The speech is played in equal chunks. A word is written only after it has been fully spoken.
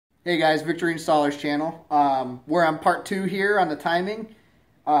Hey guys, Victory Installers channel. We're on part 2 here on the timing.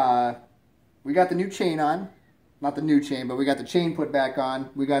 We got the new chain on. Not the new chain, but we got the chain put back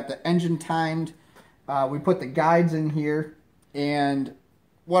on. We got the engine timed. We put the guides in here. And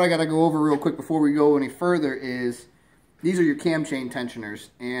what I got to go over real quick before we go any further is these are your cam chain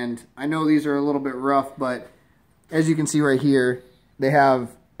tensioners. And I know these are a little bit rough, but as you can see right here, they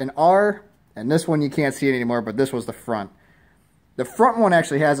have an R, and this one you can't see it anymore, but this was the front. The front one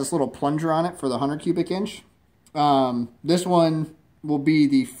actually has this little plunger on it for the 100 cubic inch. This one will be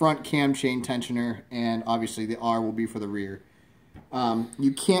the front cam chain tensioner, and obviously the R will be for the rear.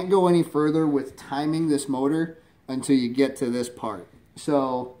 You can't go any further with timing this motor until you get to this part.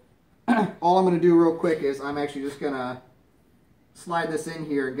 So all I'm going to do real quick is I'm actually just going to slide this in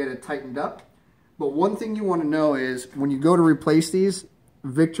here and get it tightened up. But one thing you want to know is when you go to replace these,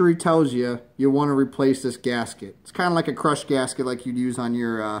 Victory tells you want to replace this gasket. It's kind of like a crushed gasket like you'd use on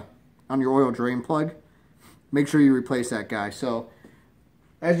your oil drain plug. Make sure you replace that guy. So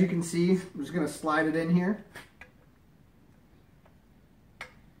as you can see, I'm just going to slide it in here.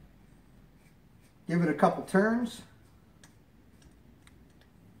 Give it a couple turns.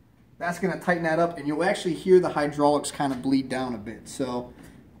 That's going to tighten that up, and you'll actually hear the hydraulics kind of bleed down a bit. So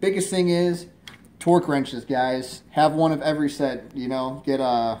biggest thing is torque wrenches, guys. Have one of every set, you know. Get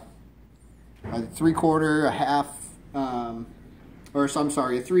a 3/4, a half, or I'm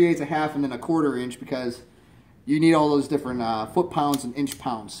sorry, a 3/8, a half, and then a 1/4 inch, because you need all those different foot pounds and inch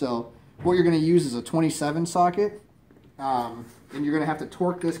pounds. So what you're going to use is a 27 socket, and you're going to have to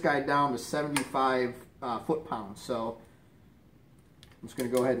torque this guy down to 75 foot pounds. So I'm just going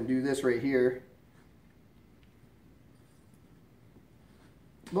to go ahead and do this right here.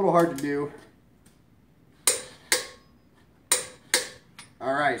 A little hard to do.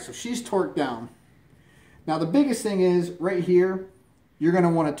 Alright, so she's torqued down. Now the biggest thing is right here, you're going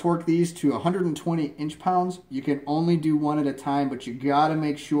to want to torque these to 120 inch-pounds. You can only do one at a time, but you got to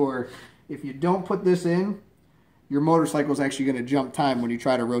make sure if you don't put this in, your motorcycle is actually going to jump time when you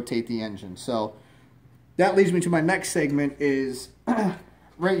try to rotate the engine. So that leads me to my next segment is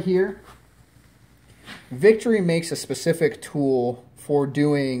right here. Victory makes a specific tool for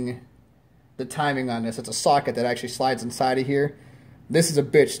doing the timing on this. It's a socket that actually slides inside of here. This is a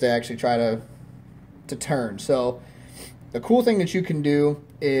bitch to actually try to turn. So the cool thing that you can do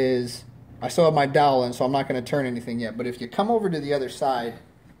is, I still have my dowel in, so I'm not going to turn anything yet, but if you come over to the other side,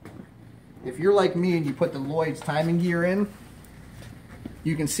 if you're like me and you put the Lloyd's timing gear in,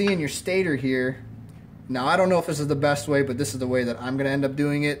 you can see in your stator here, now I don't know if this is the best way, but this is the way that I'm going to end up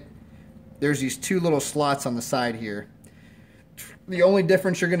doing it. There's these two little slots on the side here. The only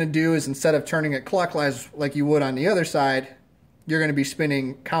difference you're going to do is instead of turning it clockwise like you would on the other side, you're going to be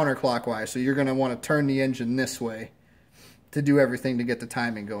spinning counterclockwise. So you're going to want to turn the engine this way to do everything to get the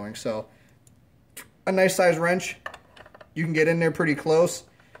timing going. So a nice size wrench. You can get in there pretty close.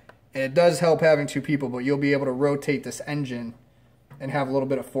 And it does help having two people, but you'll be able to rotate this engine and have a little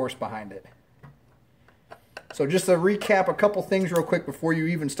bit of force behind it. So just to recap a couple things real quick before you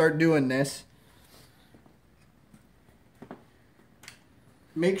even start doing this.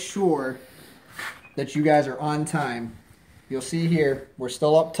 Make sure that you guys are on time. You'll see here, we're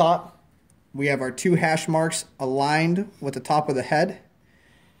still up top. We have our two hash marks aligned with the top of the head.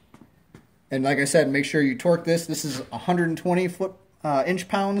 And like I said, make sure you torque this. This is 120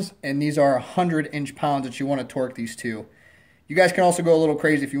 inch-pounds, and these are 100 inch-pounds that you want to torque these to. You guys can also go a little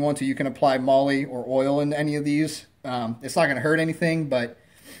crazy if you want to. You can apply Moly or oil into any of these. It's not going to hurt anything, but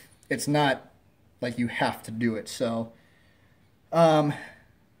it's not like you have to do it. So what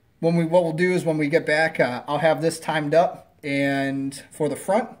we'll do is when we get back, I'll have this timed up and for the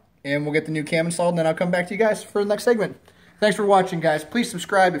front, and we'll get the new cam installed, and then I'll come back to you guys for the next segment. Thanks for watching, guys. Please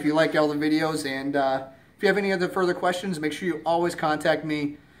subscribe if you like all the videos, and if you have any other further questions, make sure you always contact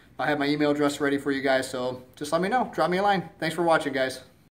me. I have my email address ready for you guys, so just let me know. Drop me a line. Thanks for watching, guys.